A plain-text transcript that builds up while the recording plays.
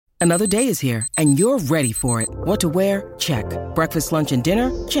Another day is here, and you're ready for it. What to wear? Check. Breakfast, lunch, and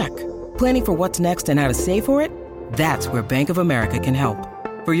dinner? Check. Planning for what's next and how to save for it? That's where Bank of America can help.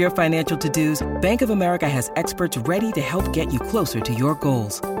 For your financial to-dos, Bank of America has experts ready to help get you closer to your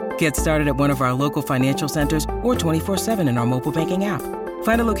goals. Get started at one of our local financial centers or 24/7 in our mobile banking app.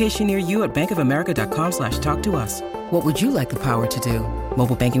 Find a location near you at bankofamerica.com/talktous. What would you like the power to do?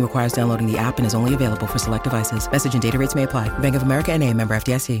 Mobile banking requires downloading the app and is only available for select devices. Message and data rates may apply. Bank of America N.A., member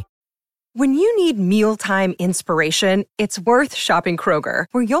FDIC. When you need mealtime inspiration, it's worth shopping Kroger,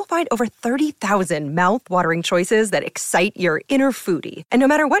 where you'll find over 30,000 mouth-watering choices that excite your inner foodie. And no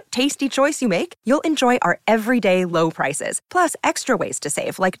matter what tasty choice you make, you'll enjoy our everyday low prices, plus extra ways to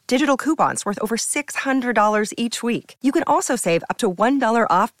save, like digital coupons worth over $600 each week. You can also save up to $1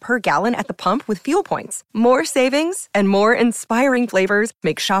 off per gallon at the pump with fuel points. More savings and more inspiring flavors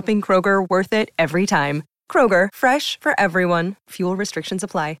make shopping Kroger worth it every time. Kroger, fresh for everyone. Fuel restrictions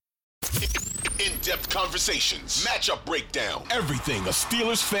apply. In-depth conversations, matchup breakdown, everything a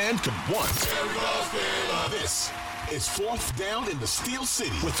Steelers fan could want. This is Fourth Down in the Steel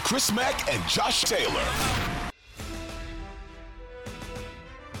City with Chris Mack and Josh Taylor.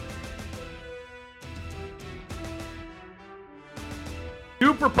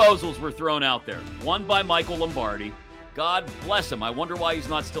 Two proposals were thrown out there. One by Michael Lombardi. God bless him. I wonder why he's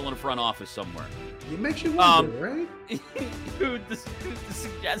not still in a front office somewhere. It makes you wonder, right? who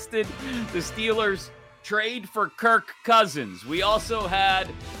suggested the Steelers trade for Kirk Cousins. We also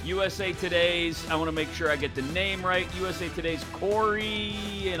had USA Today's, I want to make sure I get the name right, USA Today's Corey,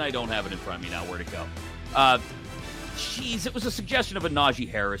 and I don't have it in front of me now. Where'd it go? It was a suggestion of a Najee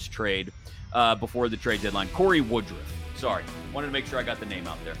Harris trade before the trade deadline. Corey Woodruff. Sorry. Wanted to make sure I got the name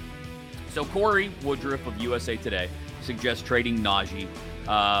out there. So Corey Woodruff of USA Today suggests trading Najee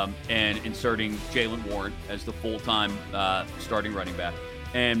and inserting Jaylen Warren as the full-time starting running back.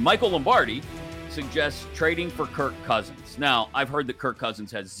 And Michael Lombardi suggests trading for Kirk Cousins. Now, I've heard that Kirk Cousins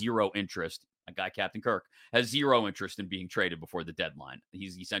has zero interest. A guy, Captain Kirk, has zero interest in being traded before the deadline.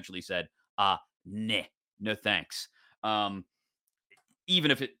 He's essentially said, nah, no thanks.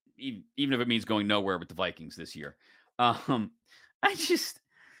 Even if it means going nowhere with the Vikings this year.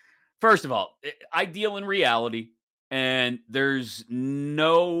 First of all, I deal in reality. And there's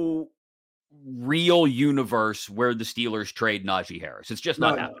no real universe where the Steelers trade Najee Harris. It's just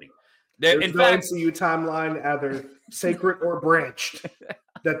not happening. There's in fact, MCU timeline, either sacred or branched,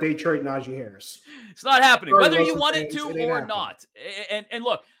 that they trade Najee Harris. It's not happening, whether you want it to or not. And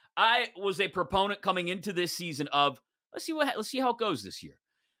look, I was a proponent coming into this season of let's see how it goes this year.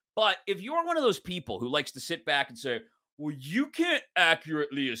 But if you're one of those people who likes to sit back and say, well, you can't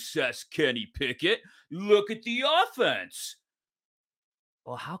accurately assess Kenny Pickett. Look at the offense.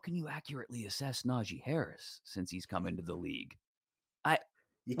 Well, how can you accurately assess Najee Harris since he's come into the league?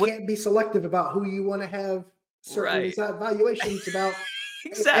 You can't be selective about who you want to have certain evaluations about.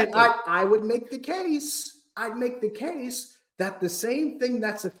 Exactly. And I would make the case. I'd make the case that the same thing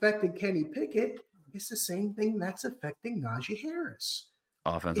that's affecting Kenny Pickett is the same thing that's affecting Najee Harris.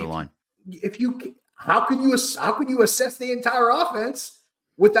 Offensive line. How can you assess the entire offense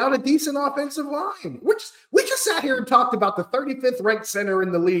without a decent offensive line? We just sat here and talked about the 35th ranked center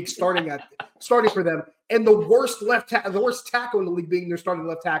in the league starting for them, and the worst tackle in the league being their starting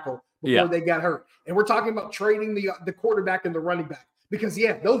left tackle before they got hurt. And we're talking about trading the quarterback and the running back because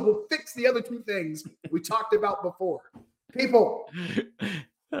those will fix the other two things we talked about before. People,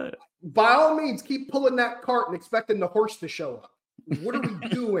 by all means, keep pulling that cart and expecting the horse to show up. What are we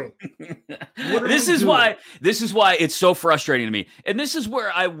doing? This is why it's so frustrating to me. And this is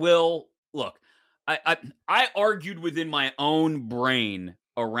where I will look. I argued within my own brain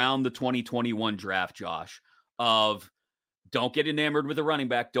around the 2021 draft, Josh, of don't get enamored with a running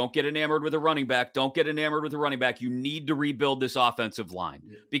back. Don't get enamored with a running back. Don't get enamored with a running back. You need to rebuild this offensive line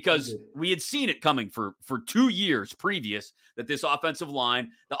because we had seen it coming for 2 years previous that this offensive line,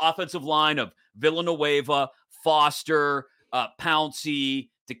 the offensive line of Villanueva, Foster, Pouncey,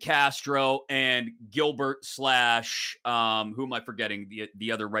 DeCastro, and Gilbert / who am I forgetting?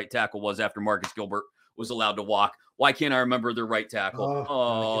 The other right tackle was after Marcus Gilbert was allowed to walk. Why can't I remember their right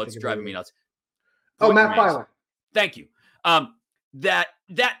tackle? It's driving me nuts. Matt Filer. Thank you. That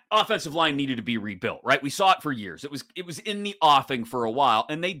offensive line needed to be rebuilt, right? We saw it for years. It was in the offing for a while,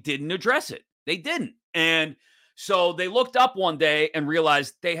 and they didn't address it. They didn't. And so they looked up one day and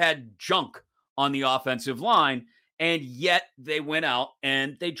realized they had junk on the offensive line. And yet they went out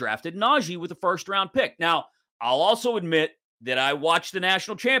and they drafted Najee with a first-round pick. Now, I'll also admit that I watched the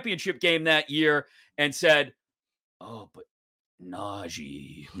national championship game that year and said, oh, but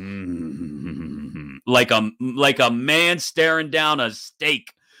Najee, like a man staring down a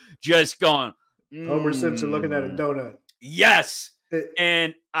steak, just going. Homer Simpson looking at a donut. Yes.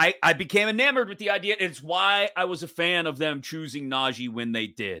 And I became enamored with the idea. It's why I was a fan of them choosing Najee when they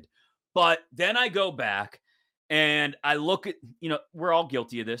did. But then I go back and I look at, we're all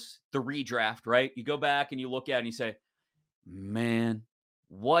guilty of this, the redraft, right? You go back and you look at it and you say, man,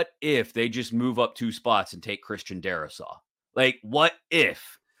 what if they just move up 2 spots and take Christian Darrisaw? Like, what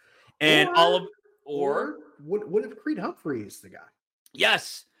if? And or what if Creed Humphrey is the guy?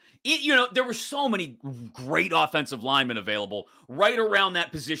 Yes. There were so many great offensive linemen available right around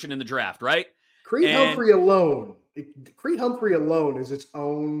that position in the draft, right? Creed Humphrey alone is its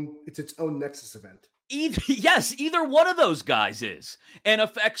own Nexus event. Either one of those guys is and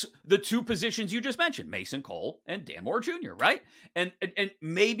affects the 2 positions you just mentioned, Mason Cole and Dan Moore Jr., right? And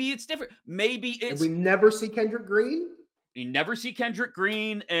maybe it's different. Maybe it's... And we never see Kendrick Green? You never see Kendrick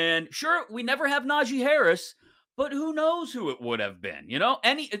Green, and sure, we never have Najee Harris, but who knows who it would have been,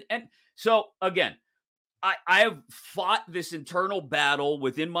 And so, again, I have fought this internal battle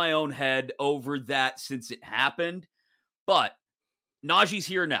within my own head over that since it happened, but Najee's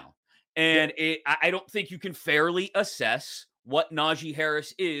here now. And I don't think you can fairly assess what Najee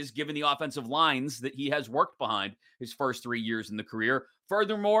Harris is, given the offensive lines that he has worked behind his first 3 years in the career.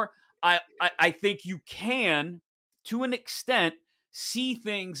 Furthermore, I think you can, to an extent, see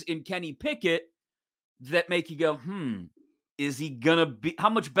things in Kenny Pickett that make you go, is he going to be, how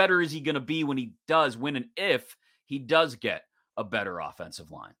much better is he going to be when he does win and if he does get a better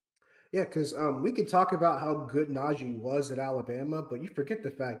offensive line? Yeah, because we could talk about how good Najee was at Alabama, but you forget the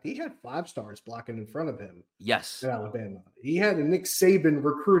fact he had 5 stars blocking in front of him. Yes. At Alabama. He had a Nick Saban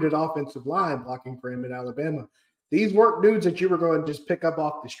recruited offensive line blocking for him at Alabama. These weren't dudes that you were going to just pick up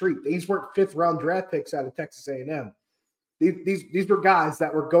off the street. These weren't 5th-round draft picks out of Texas A&M. These were guys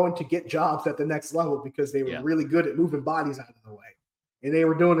that were going to get jobs at the next level because they were really good at moving bodies out of the way. And they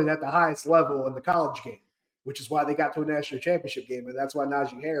were doing it at the highest level in the college game, which is why they got to a national championship game. And that's why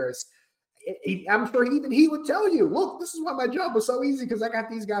Najee Harris, I'm sure even he would tell you, look, this is why my job was so easy because I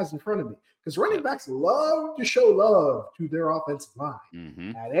got these guys in front of me. Because running backs love to show love to their offensive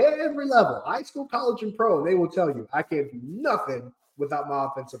line at every level, high school, college, and pro. And they will tell you, I can't do nothing without my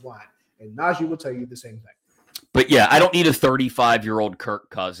offensive line. And Najee will tell you the same thing. But yeah, I don't need a 35-year-old Kirk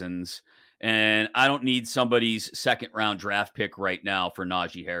Cousins, and I don't need somebody's 2nd-round draft pick right now for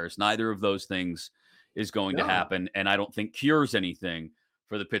Najee Harris. Neither of those things is going to happen, and I don't think cures anything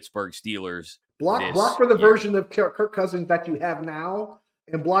for the Pittsburgh Steelers. Block for the version of Kirk Cousins that you have now,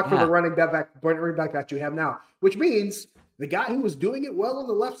 and block for the running back that you have now, which means the guy who was doing it well on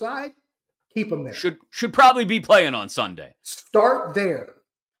the left side, keep him there. Should probably be playing on Sunday. Start there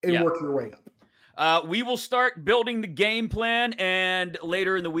and work your way up. We will start building the game plan, and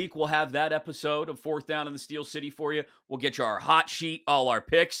later in the week, we'll have that episode of 4th Down in the Steel City for you. We'll get you our hot sheet, all our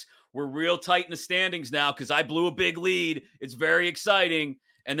picks. We're real tight in the standings now because I blew a big lead. It's very exciting.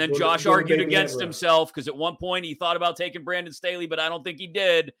 And then Josh argued against himself because at one point he thought about taking Brandon Staley, but I don't think he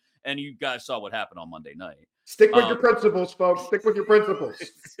did. And you guys saw what happened on Monday night. Stick with your principles, folks. Stick with your principles.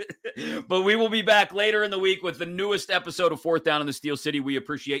 But we will be back later in the week with the newest episode of 4th Down in the Steel City. We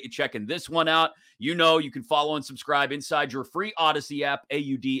appreciate you checking this one out. You can follow and subscribe inside your free Odyssey app,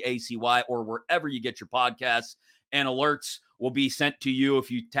 AUDACY, or wherever you get your podcasts. And alerts will be sent to you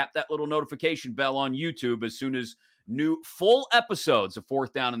if you tap that little notification bell on YouTube as soon as new full episodes of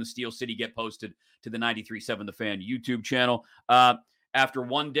 4th Down in the Steel City get posted to the 93.7 The Fan YouTube channel. After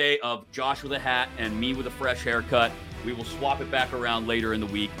one day of Josh with a hat and me with a fresh haircut, we will swap it back around later in the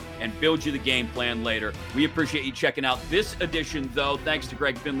week and build you the game plan later. We appreciate you checking out this edition, though. Thanks to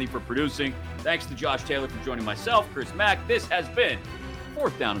Greg Finley for producing. Thanks to Josh Taylor for joining myself, Chris Mack. This has been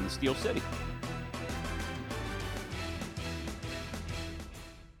 4th Down in the Steel City.